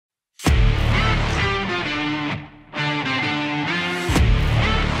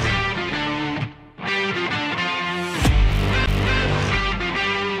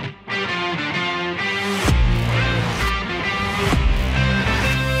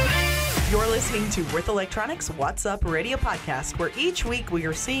listening to Wurth Electronics What's Up radio podcast, where each week we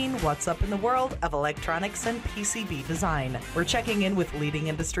are seeing what's up in the world of electronics and PCB design. We're checking in with leading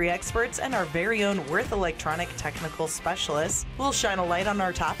industry experts and our very own Wurth Electronic technical specialists who will shine a light on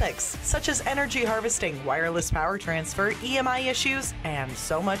our topics, such as energy harvesting, wireless power transfer, EMI issues, and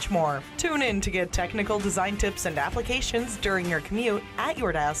so much more. Tune in to get technical design tips and applications during your commute, at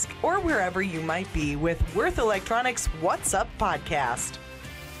your desk, or wherever you might be with Wurth Electronics What's Up podcast.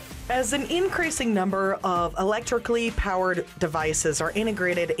 As an increasing number of electrically powered devices are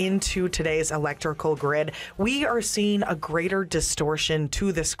integrated into today's electrical grid, we are seeing a greater distortion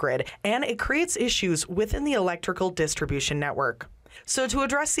to this grid, and it creates issues within the electrical distribution network. So to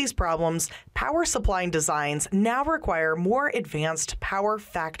address these problems, power supply designs now require more advanced power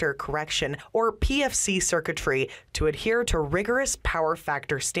factor correction, or PFC circuitry, to adhere to rigorous power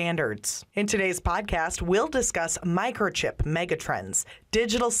factor standards. In today's podcast, we'll discuss Microchip Megatrends,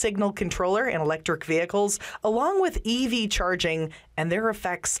 digital signal controller in electric vehicles, along with EV charging and their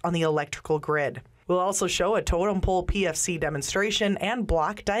effects on the electrical grid. We'll also show a totem pole PFC demonstration and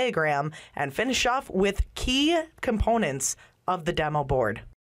block diagram, and finish off with key components of the demo board.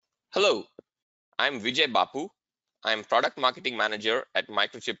 Hello, I'm Vijay Bapu. I'm Product Marketing Manager at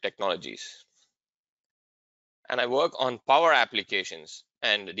Microchip Technologies. And I work on power applications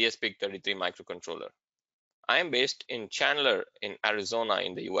and DSP-33 microcontroller. I am based in Chandler in Arizona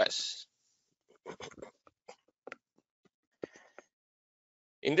in the US.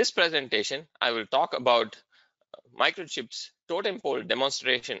 In this presentation, I will talk about Microchip's totem pole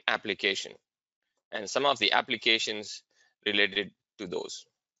demonstration application and some of the applications related to those.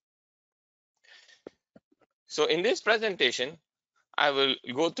 So in this presentation, I will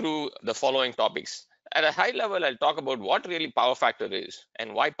go through the following topics. At a high level, I'll talk about what really power factor is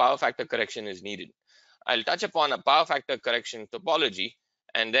and why power factor correction is needed. I'll touch upon a power factor correction topology,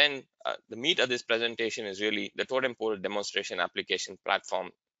 and then the meat of this presentation is really the totem pole demonstration application platform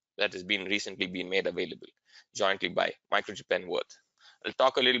that has been recently been made available jointly by Microchip and Würth. I'll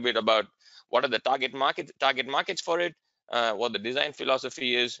talk a little bit about what are the target markets for it, what the design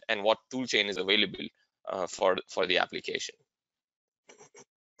philosophy is, and what toolchain is available for the application.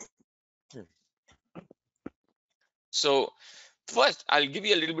 So first, I'll give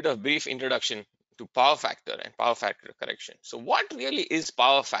you a little bit of brief introduction to power factor and power factor correction. So what really is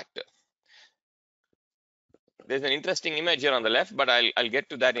power factor? There's an interesting image here on the left, but I'll get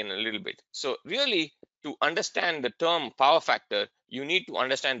to that in a little bit. So really, to understand the term power factor, you need to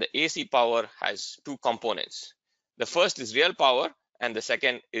understand the AC power has two components. The first is real power, and the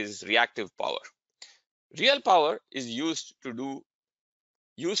second is reactive power. Real power is used to do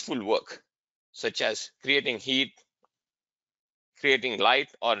useful work, such as creating heat, creating light,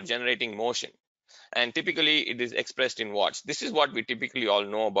 or generating motion. And typically, it is expressed in watts. This is what we typically all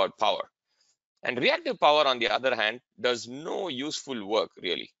know about power. And reactive power, on the other hand, does no useful work,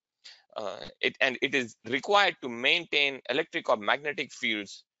 really. It is required to maintain electric or magnetic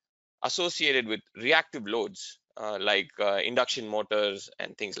fields associated with reactive loads, like induction motors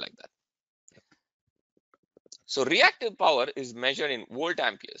and things like that. So reactive power is measured in volt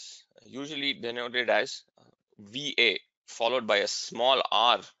amperes, usually denoted as VA, followed by a small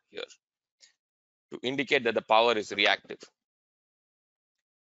r here to indicate that the power is reactive.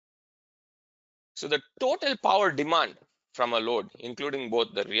 So the total power demand from a load, including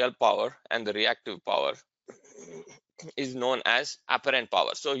both the real power and the reactive power, is known as apparent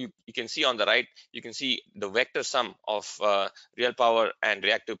power. So you can see on the right, you can see the vector sum of real power and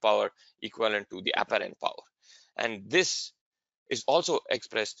reactive power equivalent to the apparent power. And this is also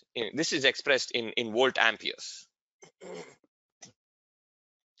expressed in volt amperes.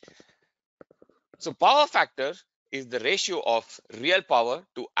 So power factor is the ratio of real power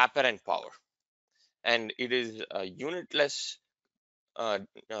to apparent power. And it is a unitless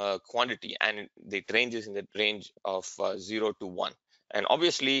quantity, and it ranges in the range of 0 to 1. And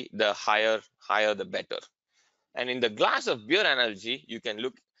obviously, the higher the better. And in the glass of beer analogy, you can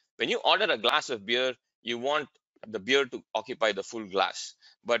look, when you order a glass of beer, you want the beer to occupy the full glass.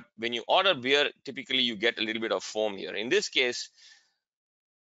 But when you order beer, typically you get a little bit of foam here. In this case,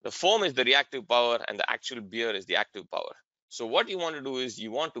 the foam is the reactive power and the actual beer is the active power. So what you want to do is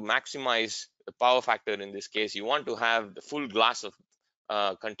you want to maximize the power factor. In this case, you want to have the full glass of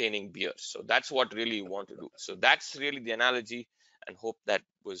containing beer. So that's what really you want to do. So that's really the analogy, and hope that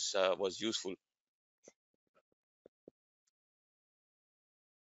was useful.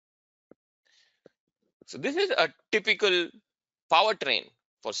 So this is a typical powertrain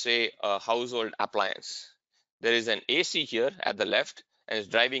for, say, a household appliance. There is an AC here at the left, and it's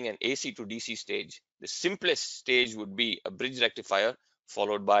driving an AC to DC stage. The simplest stage would be a bridge rectifier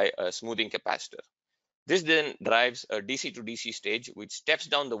followed by a smoothing capacitor. This then drives a DC to DC stage, which steps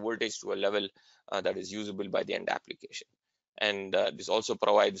down the voltage to a level that is usable by the end application. And this also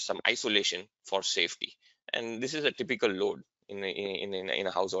provides some isolation for safety. And this is a typical load in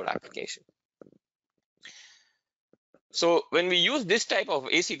a household application. So when we use this type of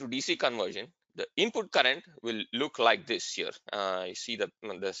AC to DC conversion, the input current will look like this here. You see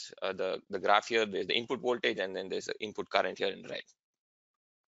the graph here. There's the input voltage, and then there's the input current here in red.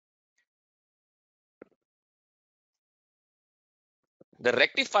 The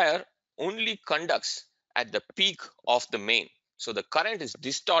rectifier only conducts at the peak of the main. So the current is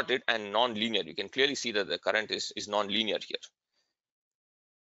distorted and non-linear. You can clearly see that the current is non-linear here.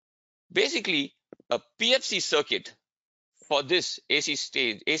 Basically, a PFC circuit for this AC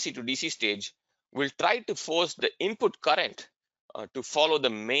to DC stage will try to force the input current to follow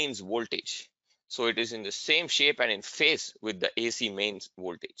the mains voltage. So it is in the same shape and in phase with the AC mains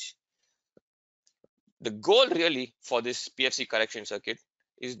voltage. The goal really for this PFC correction circuit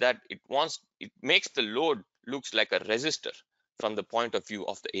is that it makes the load looks like a resistor from the point of view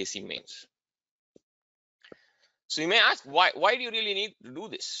of the AC mains. So you may ask, why do you really need to do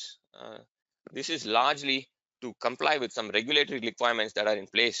this? This is largely to comply with some regulatory requirements that are in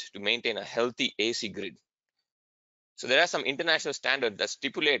place to maintain a healthy AC grid. So there are some international standards that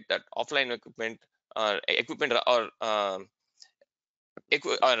stipulate that offline equipment or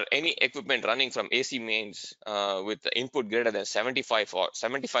any equipment running from AC mains with the input greater than 75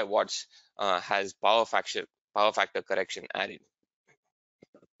 watts has power factor correction added.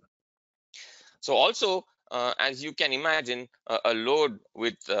 So also, as you can imagine, a load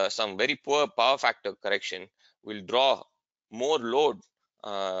with some very poor power factor correction will draw more load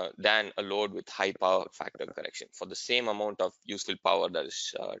than a load with high power factor correction for the same amount of useful power that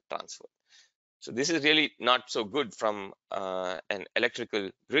is transferred. So this is really not so good from an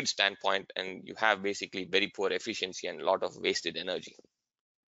electrical grid standpoint, and you have basically very poor efficiency and a lot of wasted energy.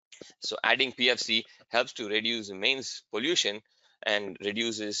 So adding PFC helps to reduce the mains pollution and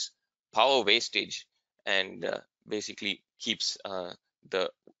reduces power wastage, and basically keeps the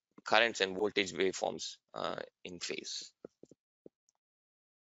currents and voltage waveforms in phase.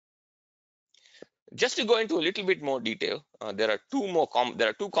 Just to go into a little bit more detail, there are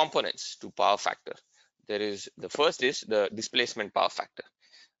two components to power factor. The first is the displacement power factor.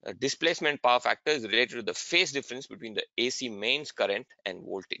 Displacement power factor is related to the phase difference between the AC mains current and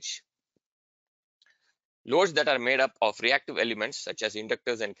voltage. Loads that are made up of reactive elements such as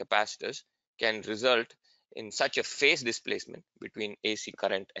inductors and capacitors can result in such a phase displacement between AC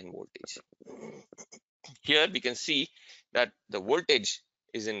current and voltage. Here we can see that the voltage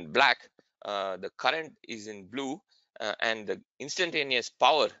is in black, the current is in blue, and the instantaneous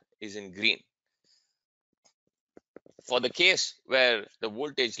power is in green. For the case where the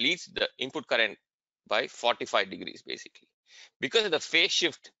voltage leads the input current by 45 degrees basically. Because of the phase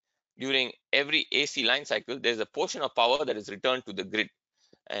shift during every AC line cycle, there's a portion of power that is returned to the grid.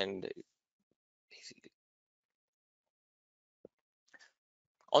 And basically,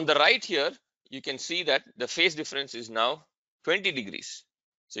 on the right here, you can see that the phase difference is now 20 degrees.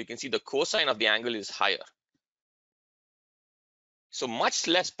 So you can see the cosine of the angle is higher. So much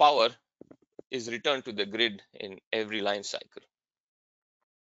less power is returned to the grid in every line cycle.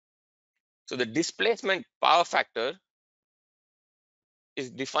 So the displacement power factor is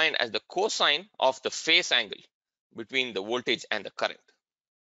defined as the cosine of the phase angle between the voltage and the current.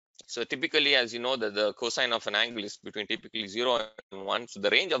 So typically, as you know, that the cosine of an angle is between typically 0 and 1. So the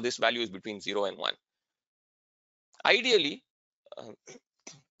range of this value is between 0 and 1. Ideally,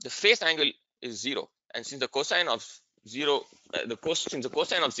 the phase angle is 0, and since the cosine of 0, since the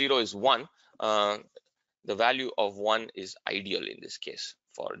cosine of 0 is 1, the value of 1 is ideal in this case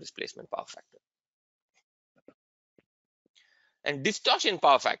for displacement power factor. And distortion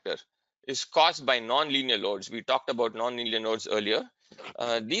power factor is caused by nonlinear loads. We talked about nonlinear loads earlier.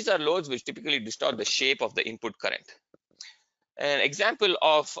 These are loads which typically distort the shape of the input current. An example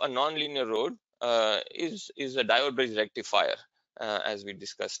of a nonlinear load is a diode bridge rectifier, as we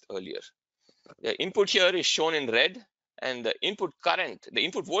discussed earlier. The input here is shown in red, and the input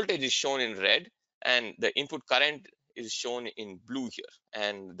voltage is shown in red, and the input current is shown in blue here,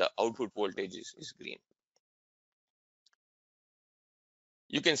 and the output voltage is green.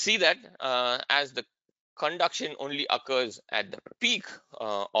 You can see that as the conduction only occurs at the peak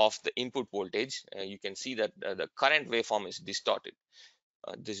of the input voltage, you can see that the current waveform is distorted.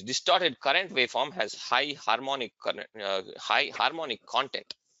 This distorted current waveform has high harmonic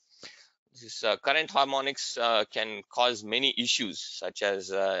content. This current harmonics can cause many issues such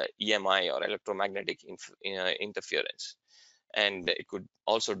as EMI or electromagnetic interference. and it could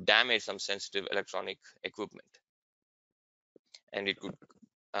also damage some sensitive electronic equipment, and it could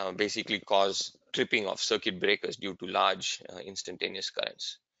basically cause tripping of circuit breakers due to large instantaneous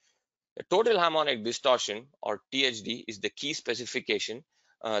currents. The total harmonic distortion, or THD, is the key specification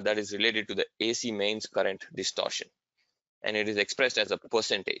that is related to the AC mains current distortion, and it is expressed as a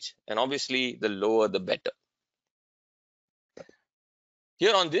percentage, and obviously the lower the better.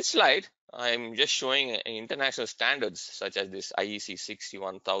 Here on this slide, I'm just showing international standards such as this IEC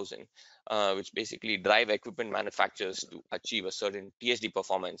 61000, which basically drive equipment manufacturers to achieve a certain THD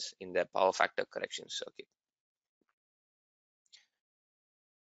performance in their power factor correction circuit.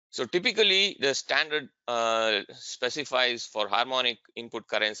 So typically, the standard specifies for harmonic input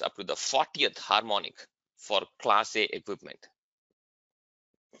currents up to the 40th harmonic for Class A equipment.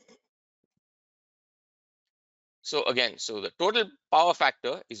 So again, the total power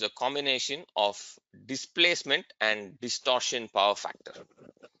factor is a combination of displacement and distortion power factor.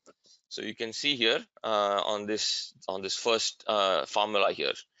 So you can see here on this first formula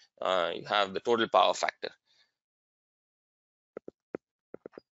here, you have the total power factor.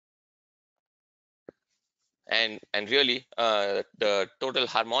 And really, the total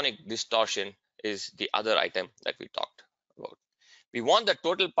harmonic distortion is the other item that we talked about. We want the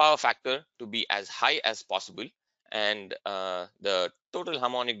total power factor to be as high as possible, and the total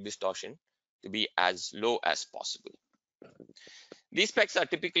harmonic distortion to be as low as possible. These specs are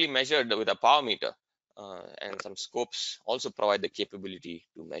typically measured with a power meter, and some scopes also provide the capability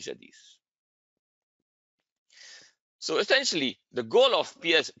to measure these. So essentially, the goal of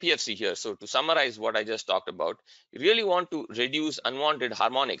PFC here, so to summarize what I just talked about, you really want to reduce unwanted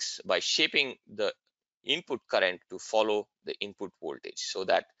harmonics by shaping the input current to follow the input voltage so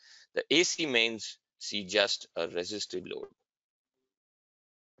that the AC mains see just a resistive load.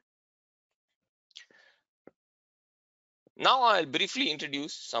 Now I'll briefly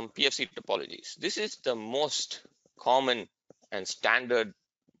introduce some PFC topologies. This is the most common and standard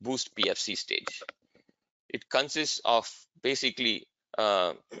boost PFC stage. It consists of basically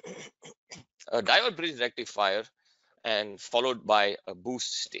a diode bridge rectifier and followed by a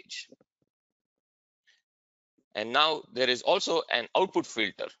boost stage. And now there is also an output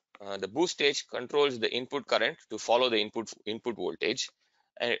filter. The boost stage controls the input current to follow the input voltage,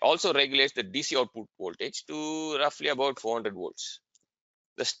 and it also regulates the DC output voltage to roughly about 400 volts.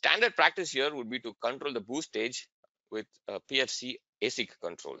 The standard practice here would be to control the boost stage with a PFC ASIC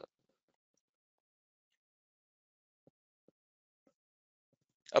controller.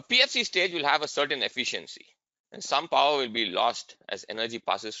 A PFC stage will have a certain efficiency, and some power will be lost as energy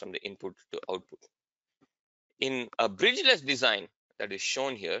passes from the input to output. In a bridgeless design that is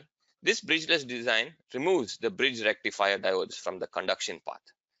shown here, this bridgeless design removes the bridge rectifier diodes from the conduction path.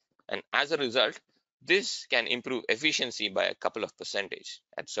 And as a result, this can improve efficiency by a couple of percentage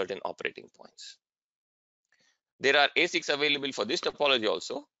at certain operating points. There are ASICs available for this topology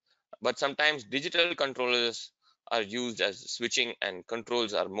also, but sometimes digital controllers are used as switching, and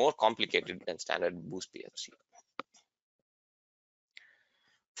controls are more complicated than standard boost PFC.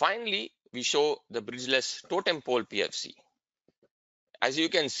 Finally, we show the bridgeless totem pole PFC. As you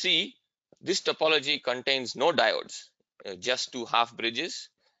can see, this topology contains no diodes, just two half bridges,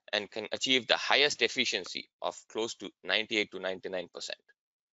 and can achieve the highest efficiency of close to 98 to 99%.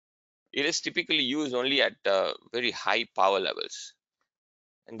 It is typically used only at very high power levels.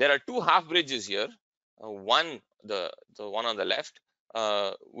 And there are two half bridges here. The one on the left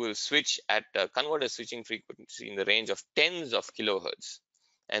will switch at a converter switching frequency in the range of tens of kilohertz,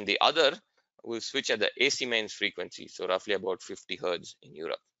 and the other will switch at the AC mains frequency, so roughly about 50 hertz in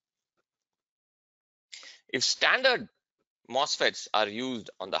Europe. If standard MOSFETs are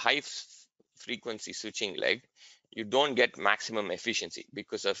used on the high frequency switching leg, you don't get maximum efficiency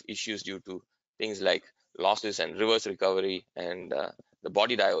because of issues due to things like losses and reverse recovery and the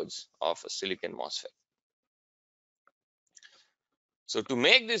body diodes of a silicon MOSFET. So to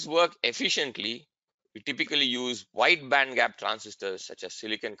make this work efficiently, we typically use wide bandgap transistors such as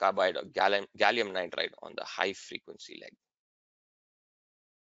silicon carbide or gallium nitride on the high frequency leg.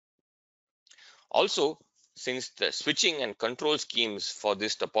 Also, since the switching and control schemes for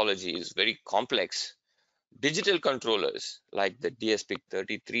this topology is very complex, digital controllers like the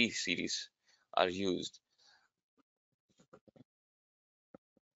DSPIC33 series are used.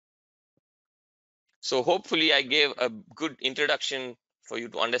 So hopefully I gave a good introduction for you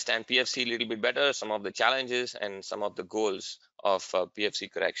to understand PFC a little bit better, some of the challenges and some of the goals of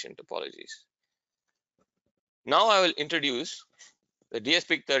PFC correction topologies. Now I will introduce the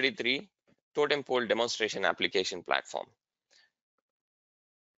DSPIC33 totem pole demonstration application platform.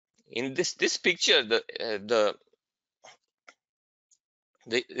 In this picture,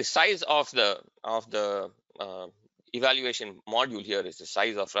 The size of the evaluation module here is the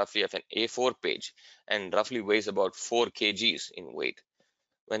size of roughly of an A4 page and roughly weighs about 4 kgs in weight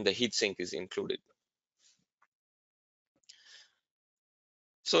when the heatsink is included.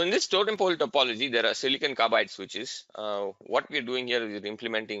 So in this totem pole topology, there are silicon carbide switches. What we're doing here is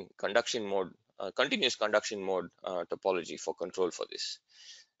implementing conduction mode, continuous conduction mode topology for control for this.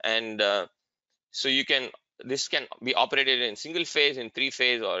 And so this can be operated in single phase, in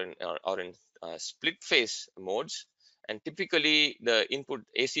 3-phase, or in split phase modes. And typically, the input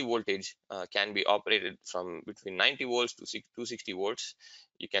AC voltage can be operated from between 90 volts to 260 volts.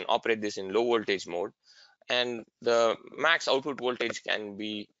 You can operate this in low voltage mode, and the max output voltage can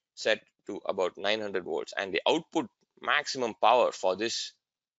be set to about 900 volts. And the output maximum power for this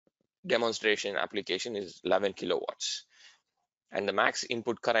demonstration application is 11 kilowatts. And the max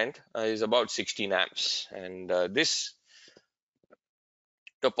input current is about 16 amps. And this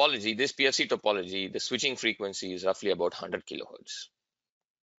topology, this PFC topology, the switching frequency is roughly about 100 kilohertz.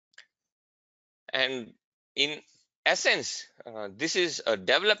 And in essence, this is a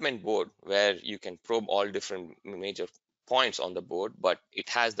development board where you can probe all different major points on the board, but it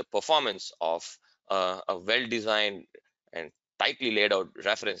has the performance of a well-designed and tightly laid out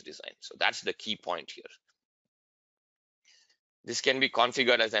reference design. So that's the key point here. This can be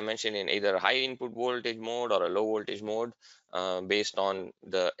configured, as I mentioned, in either high input voltage mode or a low voltage mode based on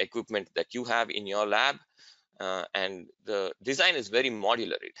the equipment that you have in your lab. And the design is very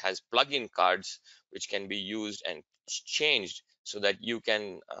modular. It has plug-in cards which can be used and changed so that you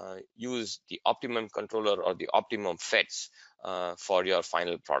can use the optimum controller or the optimum FETs for your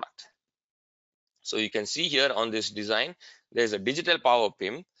final product. So you can see here on this design, there's a digital power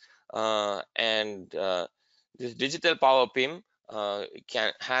PIM, and this digital power PIM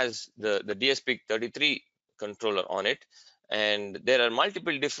has the DSPIC33 controller on it, and there are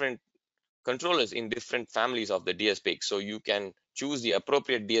multiple different controllers in different families of the DSPIC. So you can choose the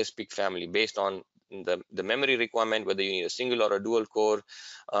appropriate DSPIC family based on the memory requirement, whether you need a single or a dual core,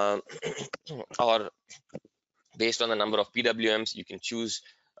 or based on the number of PWMs, you can choose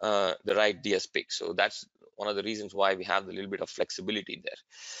the right DSPIC. So that's one of the reasons why we have a little bit of flexibility there.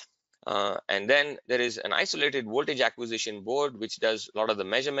 And then there is an isolated voltage acquisition board, which does a lot of the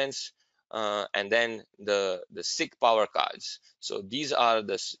measurements, and then the SiC power cards. So these are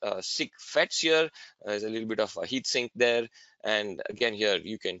the SiC FETs here. There's a little bit of a heat sink there. And again, here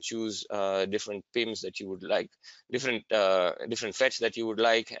you can choose different PIMs that you would like, different FETs that you would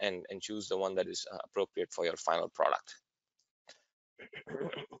like, and choose the one that is appropriate for your final product.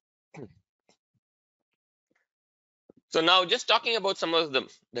 So now just talking about some of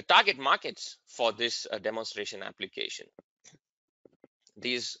the target markets for this demonstration application.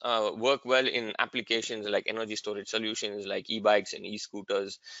 These work well in applications like energy storage solutions, like e-bikes and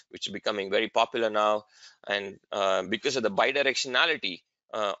e-scooters, which are becoming very popular now. And because of the bidirectionality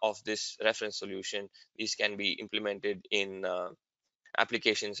of this reference solution, these can be implemented in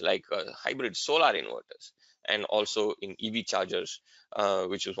applications like hybrid solar inverters, and also in EV chargers,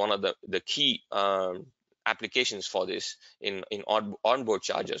 which is one of the key applications for this in onboard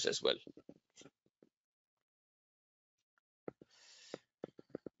chargers as well.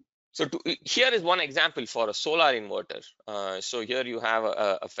 So here is one example for a solar inverter. So here you have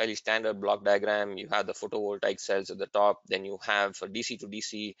a fairly standard block diagram. You have the photovoltaic cells at the top. Then you have a DC to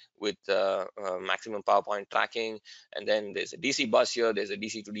DC with maximum power point tracking. And then there's a DC bus here. There's a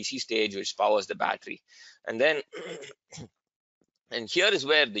DC to DC stage which powers the battery. And then and here is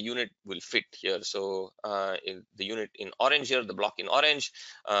where the unit will fit here. So in the unit in orange here, the block in orange,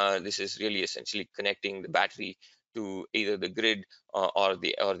 this is really essentially connecting the battery to either the grid or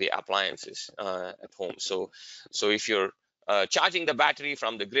the appliances at home. So if you're charging the battery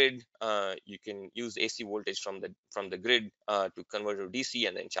from the grid, you can use AC voltage from the grid to convert to DC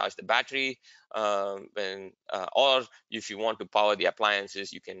and then charge the battery. Or if you want to power the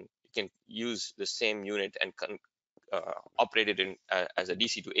appliances, you can use the same unit and operate it in as a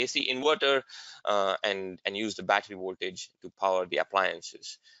DC to AC inverter, and use the battery voltage to power the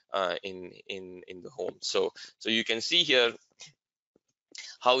appliances in the home. So you can see here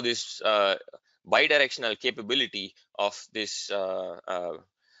how this bidirectional capability of this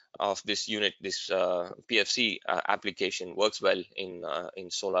unit, this PFC application, works well in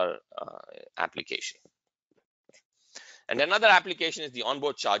solar application. And another application is the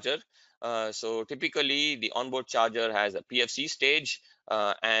onboard charger. So typically the onboard charger has a PFC stage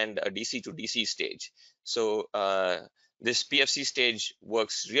and a DC to DC stage. So This PFC stage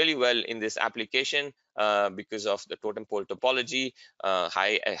works really well in this application because of the totem pole topology,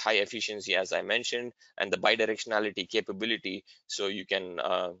 high efficiency, as I mentioned, and the bidirectionality capability. So you can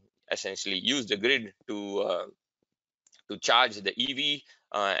essentially use the grid to charge the EV,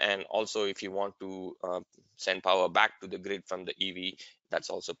 and also if you want to send power back to the grid from the EV, that's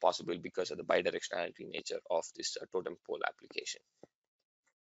also possible because of the bidirectionality nature of this totem pole application.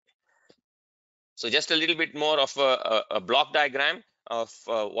 So just a little bit more of a block diagram of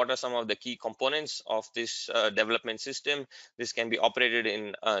what are some of the key components of this development system. This can be operated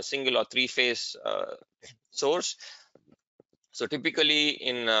in a single or three-phase source. So typically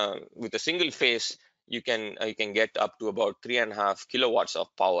in with a single phase, you can get up to about 3.5 kilowatts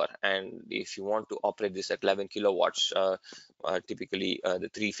of power, and if you want to operate this at 11 kilowatts, typically the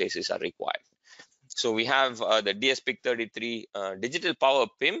three phases are required. So we have the DSPIC33 digital power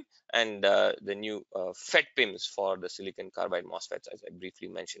PIM and the new FET PIMs for the silicon carbide MOSFETs, as I briefly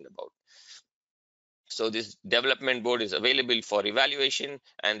mentioned about. So this development board is available for evaluation,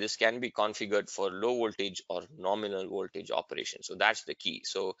 and this can be configured for low voltage or nominal voltage operation. So that's the key.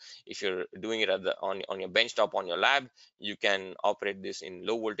 So if you're doing it at on your benchtop on your lab, you can operate this in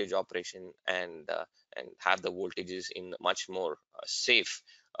low voltage operation and have the voltages in a much more safe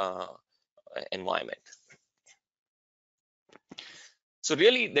environment. So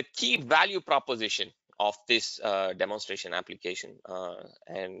really the key value proposition of this demonstration application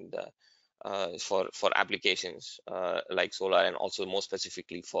for applications like solar, and also more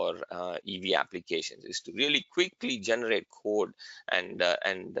specifically for EV applications, is to really quickly generate code and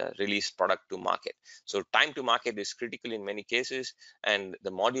release product to market. So time to market is critical in many cases, and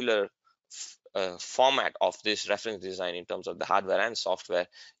the modular format of this reference design in terms of the hardware and software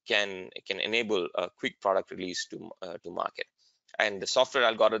can enable a quick product release to market. And the software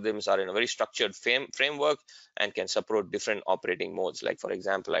algorithms are in a very structured framework and can support different operating modes. Like, for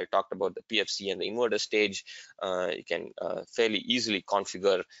example, I talked about the PFC and the inverter stage. You can fairly easily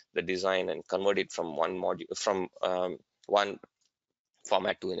configure the design and convert it from one module, from one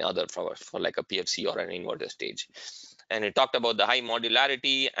format to another for like a PFC or an inverter stage. And we talked about the high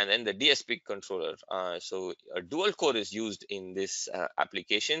modularity and then the DSP controller. So a dual core is used in this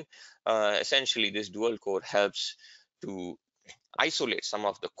application. Essentially, this dual core helps to isolate some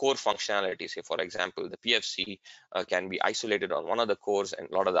of the core functionalities. Say, for example, the PFC can be isolated on one of the cores, and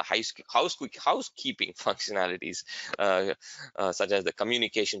a lot of the housekeeping functionalities, such as the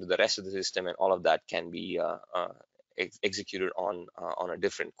communication to the rest of the system and all of that, can be executed on a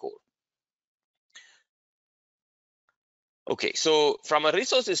different core. Okay, so from a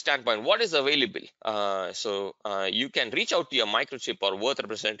resources standpoint, what is available? You can reach out to your Microchip or Wurth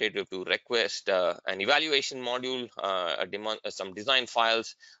representative to request an evaluation module, some design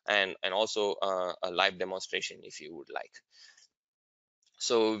files, and also a live demonstration if you would like.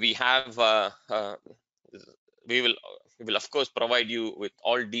 So we have we will of course provide you with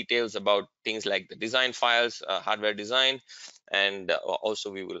all details about things like the design files, hardware design, and also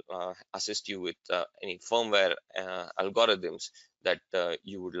we will assist you with any firmware algorithms that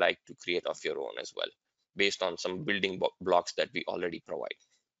you would like to create of your own as well, based on some building blocks that we already provide.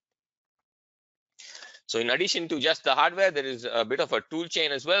 So in addition to just the hardware, there is a bit of a tool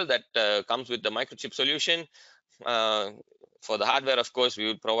chain as well that comes with the Microchip solution. For the hardware, of course, we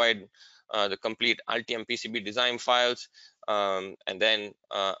will provide the complete Altium PCB design files, and then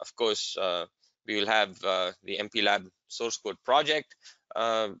of course we will have the MP Lab source code project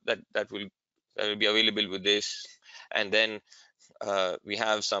that will be available with this, and then we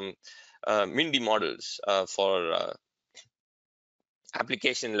have some Mindy models for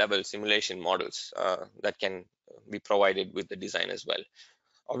application level simulation models that can be provided with the design as well.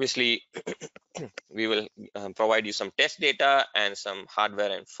 Obviously, we will provide you some test data and some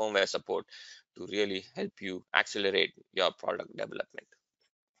hardware and firmware support to really help you accelerate your product development.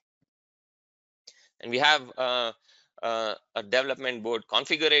 And we have a development board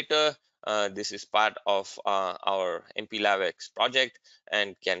configurator. This is part of our MP Lab X project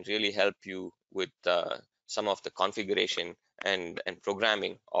and can really help you with some of the configuration and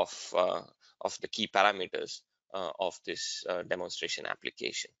programming of the key parameters of this demonstration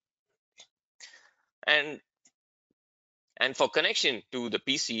application. And for connection to the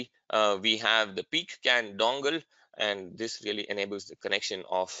PC, we have the peak CAN dongle, and this really enables the connection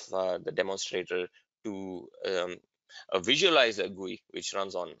of the demonstrator to a visualizer GUI which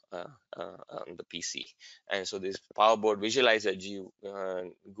runs on the PC. And so this power board visualizer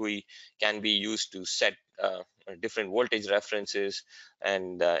GUI can be used to set different voltage references,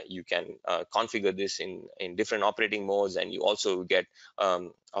 and you can configure this in different operating modes, and you also get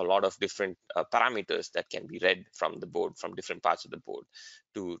a lot of different parameters that can be read from the board, from different parts of the board,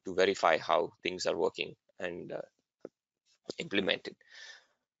 to verify how things are working and implemented.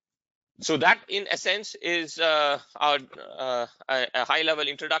 So that, in essence, is a high-level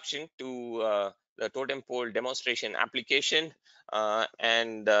introduction to the totem pole demonstration application.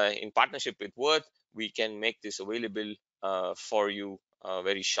 And in partnership with Würth, we can make this available for you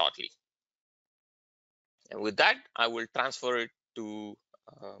very shortly. And with that, I will transfer it to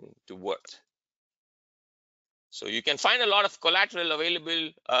Würth. So you can find a lot of collateral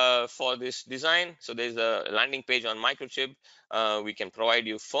available for this design. So there's a landing page on Microchip. We can provide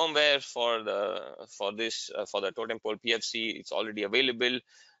you firmware for the totem pole PFC. It's already available,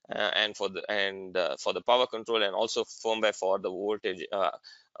 and for the power control, and also firmware for the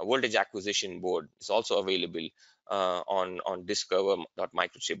voltage acquisition board is also available on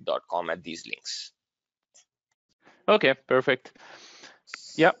discover.microchip.com at these links. Okay, perfect.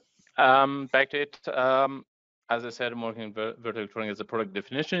 Yeah, back to it. As I said, I'm working in Wurth Elektronik as a product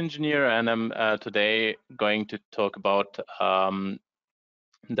definition engineer, and I'm today going to talk about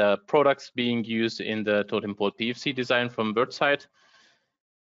the products being used in the totem pole PFC design from Würth side.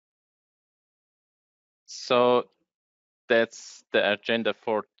 So that's the agenda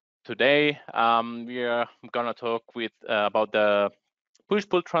for today. We are gonna talk about the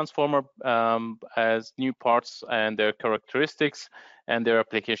push-pull transformer as new parts and their characteristics and their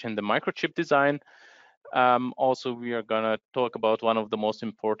application in the microchip design. Also, we are going to talk about one of the most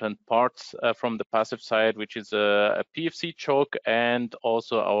important parts from the passive side, which is a PFC choke, and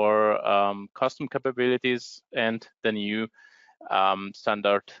also our custom capabilities and the new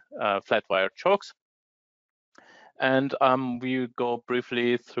standard flat wire chokes. And we'll go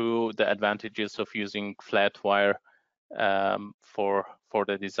briefly through the advantages of using flat wire for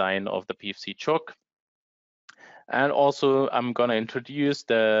the design of the PFC choke. And also, I'm going to introduce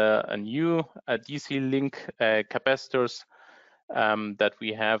a new DC link capacitors that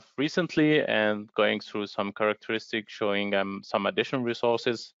we have recently, and going through some characteristics, showing some additional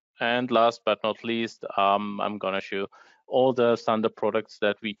resources. And last but not least, I'm going to show all the standard products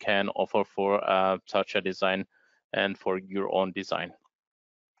that we can offer for such a design and for your own design.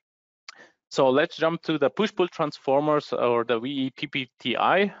 So let's jump to the push-pull transformers, or the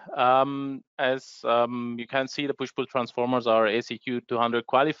VE-PPTI. As you can see, the push-pull transformers are ACQ 200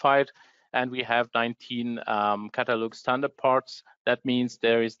 qualified, and we have 19 catalog standard parts. That means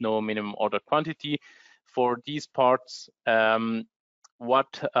there is no minimum order quantity for these parts. One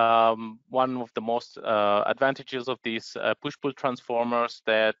of the most advantages of these push-pull transformers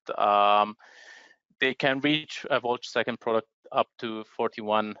that they can reach a voltage second product up to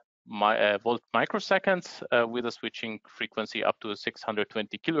 41 volt microseconds with a switching frequency up to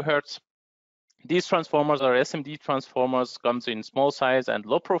 620 kilohertz. These transformers are SMD transformers, comes in small size and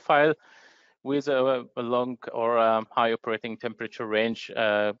low profile, with a long or high operating temperature range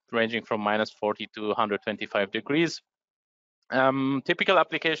ranging from -40 to 125 degrees. Typical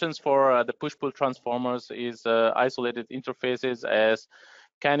applications for the push-pull transformers is isolated interfaces as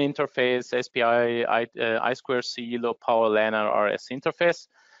CAN interface, SPI, I2C, low power LAN or RS interface.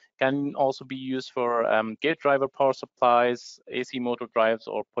 Can also be used for gate driver power supplies, AC motor drives,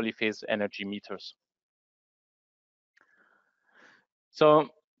 or polyphase energy meters. So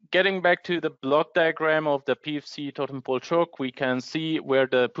getting back to the block diagram of the PFC totem pole choke, we can see where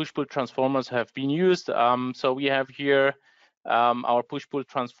the push-pull transformers have been used. So we have here our push-pull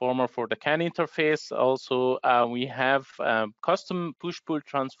transformer for the CAN interface. Also, we have custom push-pull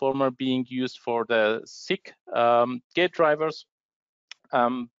transformer being used for the SiC gate drivers,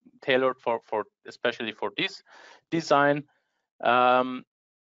 tailored for especially for this design.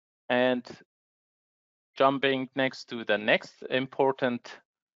 And jumping next to the next important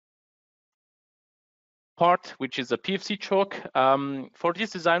part, which is a PFC choke. For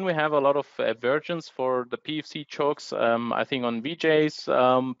this design, we have a lot of versions for the PFC chokes. I think on Vijay's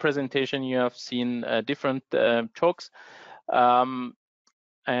presentation, you have seen different chokes.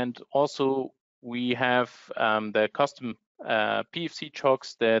 And also, we have the custom PFC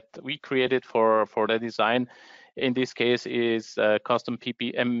chokes that we created for the design. In this case is custom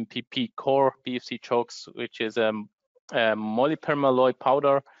MPP core PFC chokes, which is a polypermalloy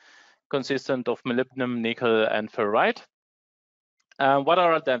powder consistent of molybdenum, nickel, and ferrite. What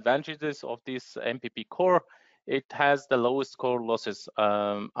are the advantages of this MPP core? it has the lowest core losses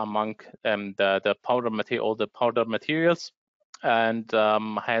among the powder material, all the powder materials, and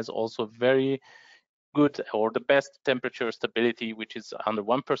has also very good or the best temperature stability, which is under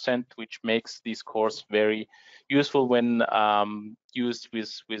 1%, which makes these cores very useful when used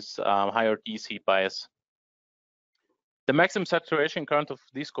with higher DC bias. The maximum saturation current of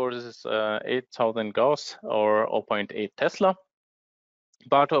these cores is 8,000 Gauss or 0.8 Tesla.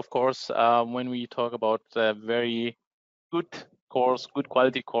 But of course, when we talk about very good cores, good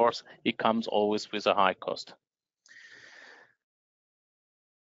quality cores, it comes always with a high cost.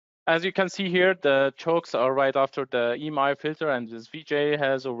 As you can see here, the chokes are right after the EMI filter, and as VJ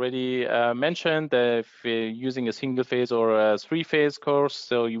has already mentioned, if you're using a single phase or a three-phase course,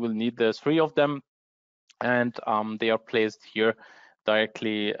 so you will need the three of them, and they are placed here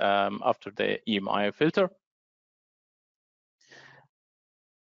directly after the EMI filter.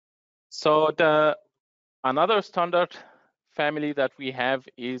 So another standard family that we have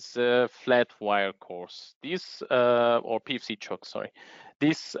is flat wire cores. These or PFC chokes, sorry.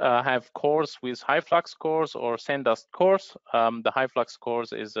 These have cores with high flux cores or sandust cores. The high flux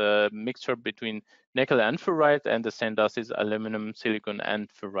cores is a mixture between nickel and ferrite, and the sandust is aluminum, silicon, and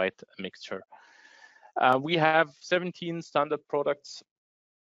ferrite mixture. We have 17 standard products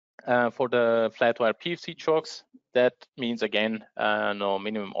for the flat wire PFC chokes. That means again no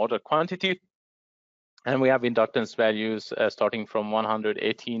minimum order quantity. And we have inductance values starting from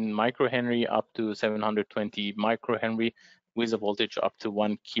 118 microhenry up to 720 microhenry with a voltage up to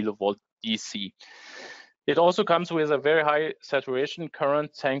 1 kilovolt DC. It also comes with a very high saturation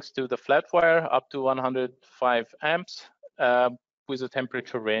current thanks to the flat wire up to 105 amps with a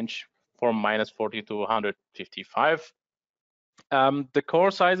temperature range from -40 to 155. The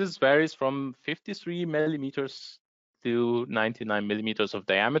core sizes varies from 53 millimeters to 99 millimeters of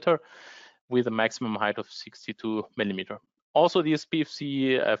diameter, with a maximum height of 62 millimeter. Also, these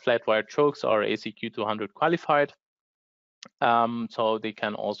PFC flat wire chokes are ACQ 200 qualified, so they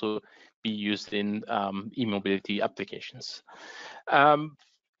can also be used in e-mobility applications.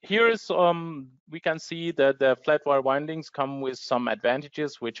 Here is we can see that the flat wire windings come with some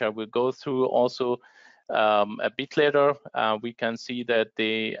advantages, which I will go through also a bit later. We can see that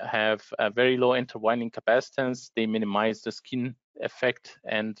they have a very low interwinding capacitance. They minimize the skin effect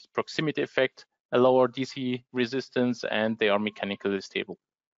and proximity effect, a lower DC resistance, and they are mechanically stable.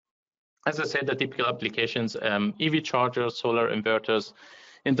 As I said, the typical applications, EV chargers, solar inverters,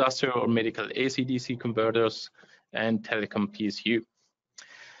 industrial or medical AC-DC converters, and telecom PSU.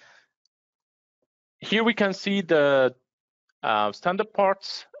 Here we can see the standard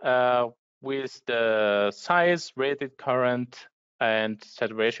parts with the size, rated current, and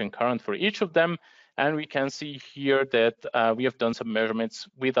saturation current for each of them. And we can see here that we have done some measurements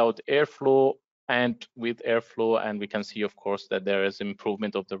without airflow and with airflow. And we can see, of course, that there is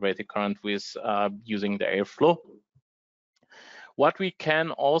improvement of the rated current with using the airflow. What we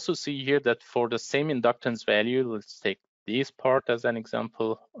can also see here that for the same inductance value, let's take this part as an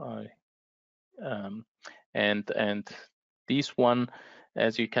example, and this one,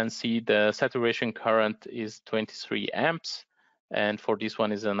 as you can see, the saturation current is 23 amps. And for this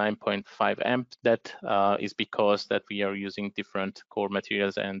one is a 9.5 amp. That is because that we are using different core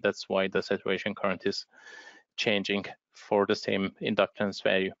materials, and that's why the saturation current is changing for the same inductance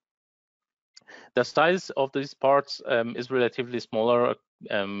value. The size of these parts is relatively smaller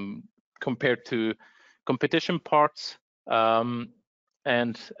compared to competition parts.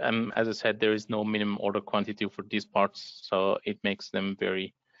 And as I said, there is no minimum order quantity for these parts, so it makes them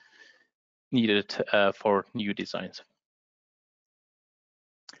very needed for new designs.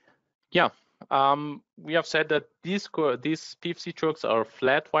 Yeah, we have said that these PFC chokes are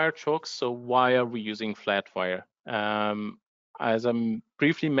flat wire chokes. So why are we using flat wire? As I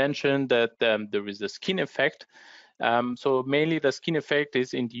briefly mentioned, that there is a skin effect. So mainly the skin effect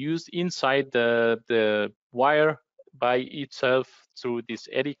is induced inside the wire by itself through these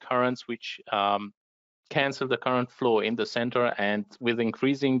eddy currents, which cancel the current flow in the center. And with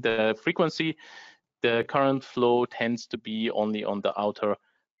increasing the frequency, the current flow tends to be only on the outer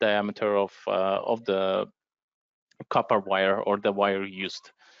diameter of the copper wire or the wire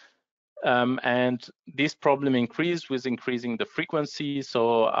used. And this problem increased with increasing the frequency.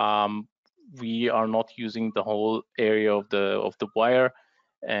 So we are not using the whole area of the wire,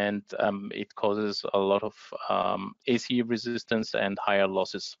 and it causes a lot of AC resistance and higher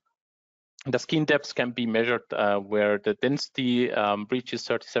losses. The skin depths can be measured where the density reaches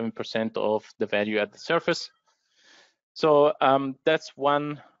 37% of the value at the surface. So that's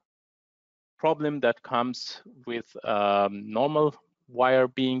one problem that comes with normal wire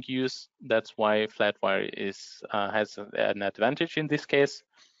being used. That's why flat wire has an advantage in this case.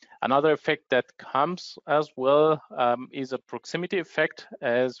 Another effect that comes as well is a proximity effect,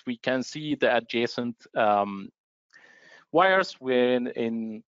 as we can see the adjacent wires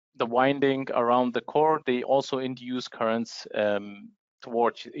in the winding around the core, they also induce currents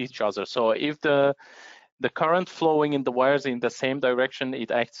towards each other. So if the current flowing in the wires in the same direction,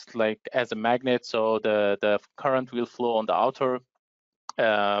 it acts like as a magnet, so the current will flow on the outer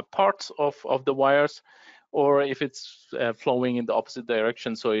parts of the wires, or if it's flowing in the opposite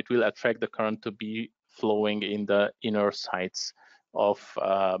direction, so it will attract the current to be flowing in the inner sides of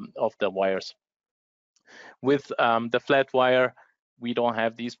the wires. With the flat wire, we don't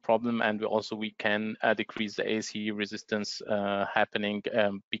have this problem, and we can decrease the AC resistance happening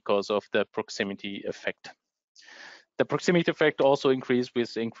because of the proximity effect. The proximity effect also increases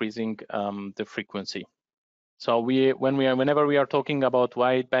with increasing the frequency. So whenever we are talking about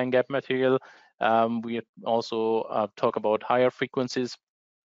wide bandgap material, we also talk about higher frequencies,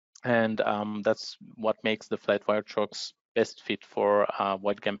 and that's what makes the flat wire chokes best fit for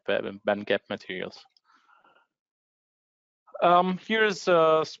wide bandgap materials. Here's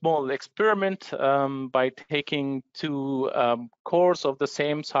a small experiment by taking two cores of the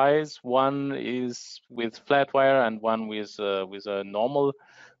same size. One is with flat wire and one with a normal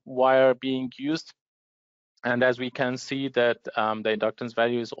wire being used. And as we can see that the inductance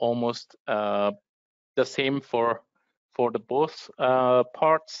value is almost the same for the both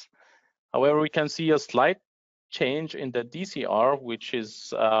parts. However, we can see a slight change in the DCR, which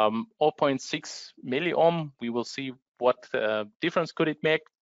is 0.6 milliohm. We will see what difference could it make.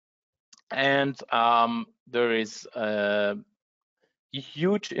 And there is a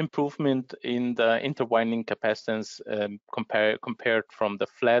huge improvement in the interwinding capacitance compared from the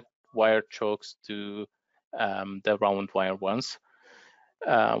flat wire chokes to the round wire ones,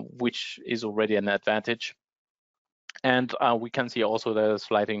 which is already an advantage. And we can see also the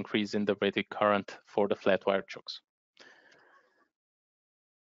slight increase in the rated current for the flat wire chokes.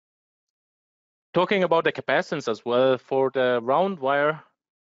 Talking about the capacitance as well, for the round wire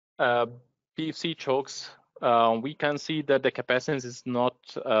PFC chokes, we can see that the capacitance is not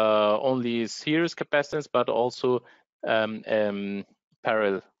only series capacitance, but also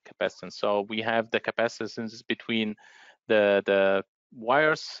parallel capacitance. So we have the capacitance between the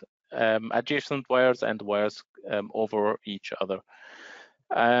wires, adjacent wires, and wires over each other.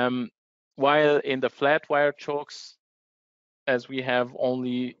 While in the flat wire chokes, as we have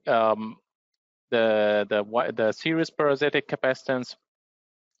only the series parasitic capacitance,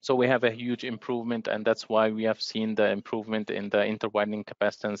 so we have a huge improvement, and that's why we have seen the improvement in the interwinding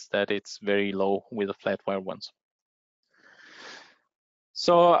capacitance, that it's very low with the flat wire ones.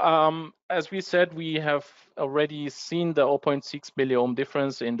 So as we said, we have already seen the 0.6 milliohm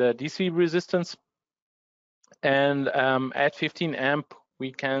difference in the DC resistance, and at 15 amp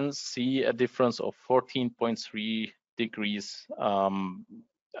we can see a difference of 14.3 degrees for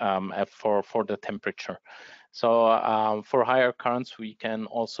the temperature. So for higher currents, we can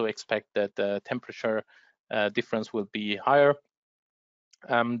also expect that the temperature difference will be higher.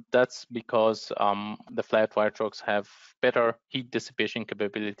 That's because the flat wire chokes have better heat dissipation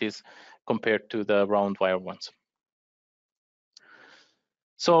capabilities compared to the round wire ones.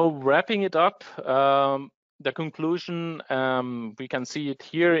 So wrapping it up, the conclusion, we can see it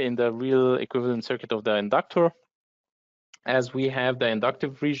here in the real equivalent circuit of the inductor. As we have the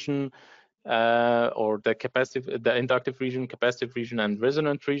inductive region or the inductive region, capacitive region, and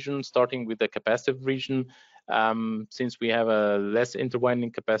resonant region. Starting with the capacitive region, since we have a less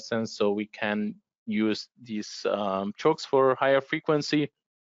interwinding capacitance, so we can use these chokes for higher frequency.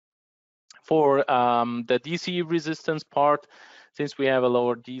 For the DC resistance part, since we have a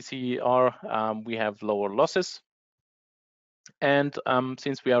lower DCR, we have lower losses. And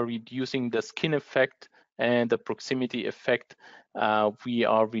since we are reducing the skin effect and the proximity effect, we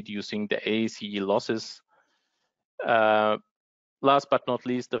are reducing the ACE losses. Last but not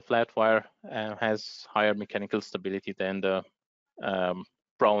least, the flat wire has higher mechanical stability than the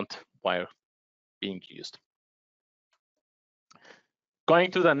round wire being used. Going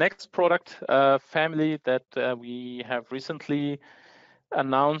to the next product family that we have recently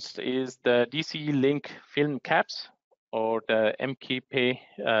announced is the DC Link film caps, or the MKP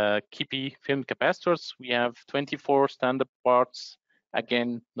film capacitors. We have 24 standard parts,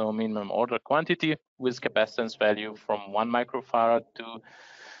 again, no minimum order quantity, with capacitance value from 1 microfarad to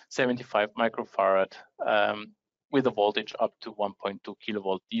 75 microfarad, with a voltage up to 1.2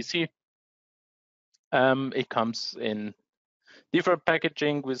 kilovolt DC. It comes in different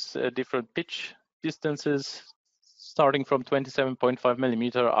packaging with different pitch distances, starting from 27.5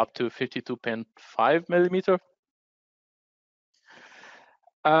 millimeter up to 52.5 millimeter.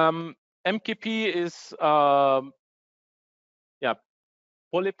 MKP is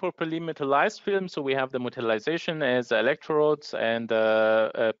polypropylene metallized film. So we have the metallization as electrodes and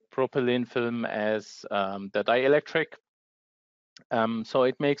a propylene film as the dielectric. So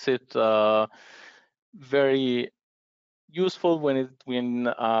it makes it very useful when it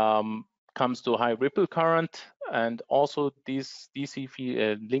comes to high ripple current, and also these DC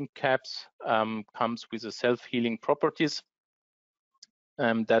link caps comes with a self-healing properties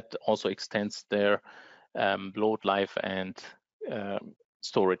that also extends their load life and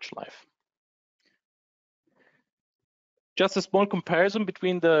storage life. Just a small comparison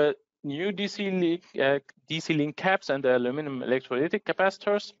between the new DC link caps and the aluminum electrolytic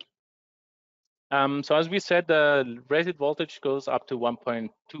capacitors. So as we said, the rated voltage goes up to 1.2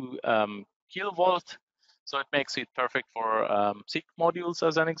 kilovolt. So it makes it perfect for SiC modules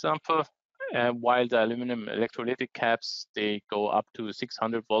as an example, while the aluminum electrolytic caps, they go up to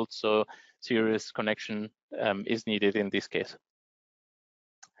 600 volts. So series connection is needed in this case.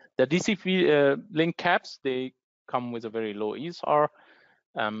 The DC link caps, they come with a very low ESR.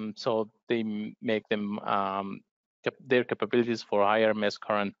 So they make them their capabilities for higher mass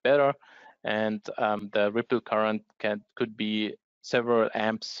current better, and the ripple current could be several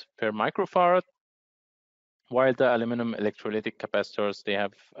amps per microfarad, while the aluminum electrolytic capacitors, they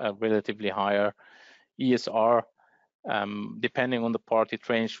have a relatively higher ESR. Depending on the part, it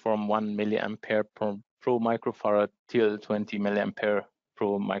ranges from 1 milliampere per microfarad till 20 milliampere per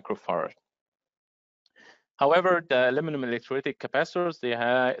microfarad. However, the aluminum electrolytic capacitors, they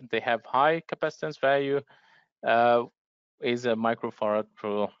have high capacitance value, is a microfarad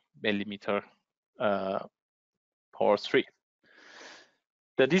per millimeter power 3.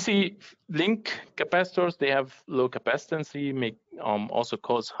 The DC link capacitors, they have low capacitance, may also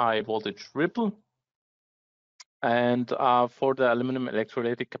cause high voltage ripple. And for the aluminum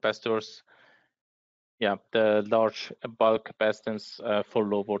electrolytic capacitors, the large bulk capacitance for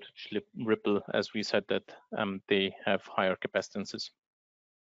low voltage ripple, as we said, that they have higher capacitances.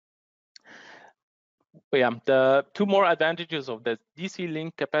 But the two more advantages of the DC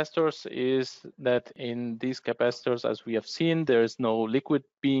link capacitors is that in these capacitors, as we have seen, there is no liquid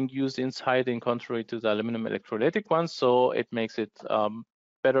being used inside, in contrary to the aluminum electrolytic ones. So it makes it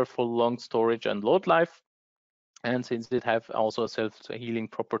better for long storage and load life. And since it have also a self-healing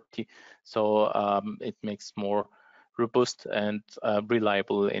property, so it makes more robust and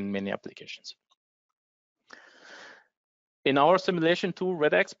reliable in many applications. In our simulation tool,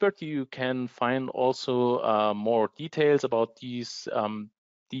 Red Expert, you can find also more details about these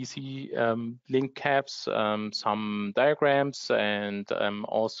DC link caps, some diagrams, and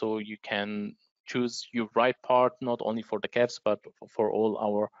also you can choose your right part, not only for the caps, but for all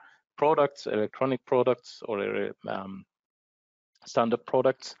our products, electronic products or standard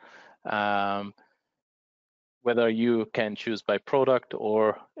products, whether you can choose by product,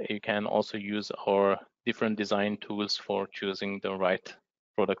 or you can also use our different design tools for choosing the right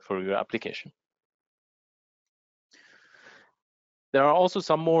product for your application. There are also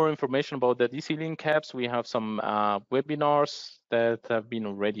some more information about the DC link caps. We have some webinars that have been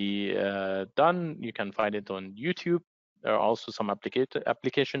already done. You can find it on YouTube. There are also some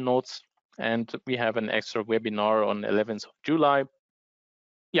application notes, and we have an extra webinar on 11th of July.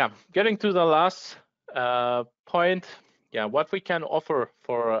 Getting to the last point, what we can offer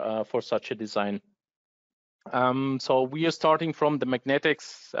for such a design. So we are starting from the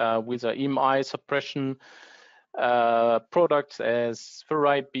magnetics with a EMI suppression products as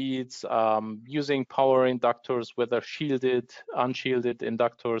ferrite beads, using power inductors, whether shielded, unshielded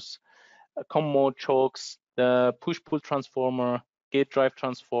inductors, common mode chokes, the push-pull transformer, gate drive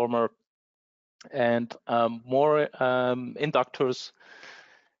transformer, and more inductors.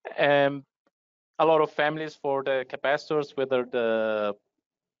 A lot of families for the capacitors, whether the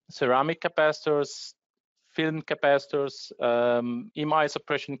ceramic capacitors, film capacitors, EMI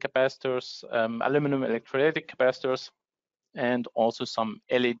suppression capacitors, aluminum electrolytic capacitors, and also some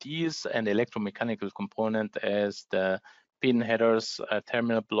LEDs and electromechanical component as the pin headers,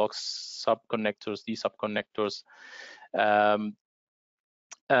 terminal blocks, subconnectors, D-subconnectors,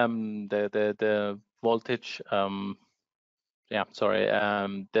 the voltage, the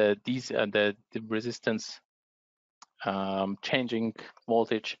resistance changing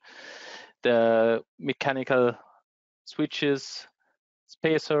voltage, the mechanical switches,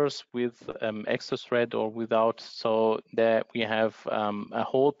 spacers with extra thread or without, so that we have a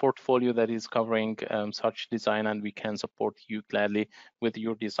whole portfolio that is covering such design, and we can support you gladly with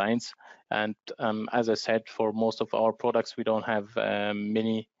your designs. And as I said, for most of our products, we don't have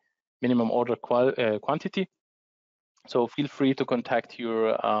minimum order quantity, so feel free to contact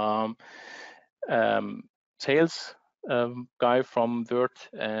your sales guy from Würth,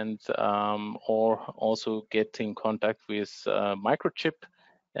 and or also get in contact with Microchip,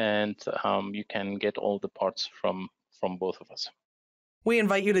 and you can get all the parts from both of us. We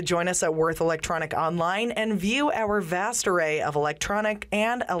invite you to join us at Wurth Elektronik Online and view our vast array of electronic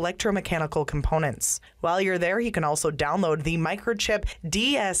and electromechanical components. While you're there, you can also download the Microchip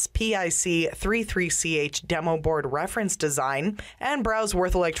DSPIC33CH demo board reference design and browse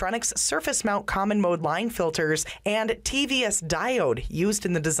Wurth Elektronik's surface mount common mode line filters and TVS diode used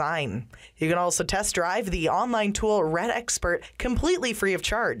in the design. You can also test drive the online tool Red Expert completely free of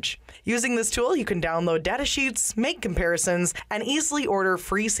charge. Using this tool, you can download datasheets, make comparisons, and easily order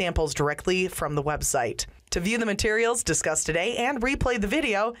free samples directly from the website. To view the materials discussed today and replay the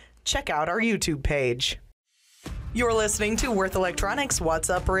video, check out our YouTube page. You're listening to Wurth Elektronik's What's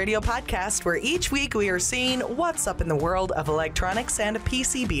Up Radio podcast, where each week we are seeing what's up in the world of electronics and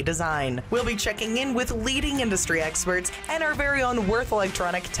PCB design. We'll be checking in with leading industry experts and our very own Wurth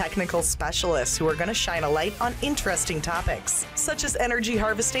Elektronik technical specialists who are going to shine a light on interesting topics, such as energy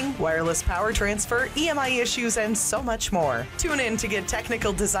harvesting, wireless power transfer, EMI issues, and so much more. Tune in to get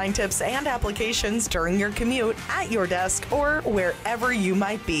technical design tips and applications during your commute, at your desk, or wherever you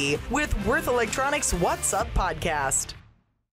might be with Wurth Elektronik's What's Up podcast.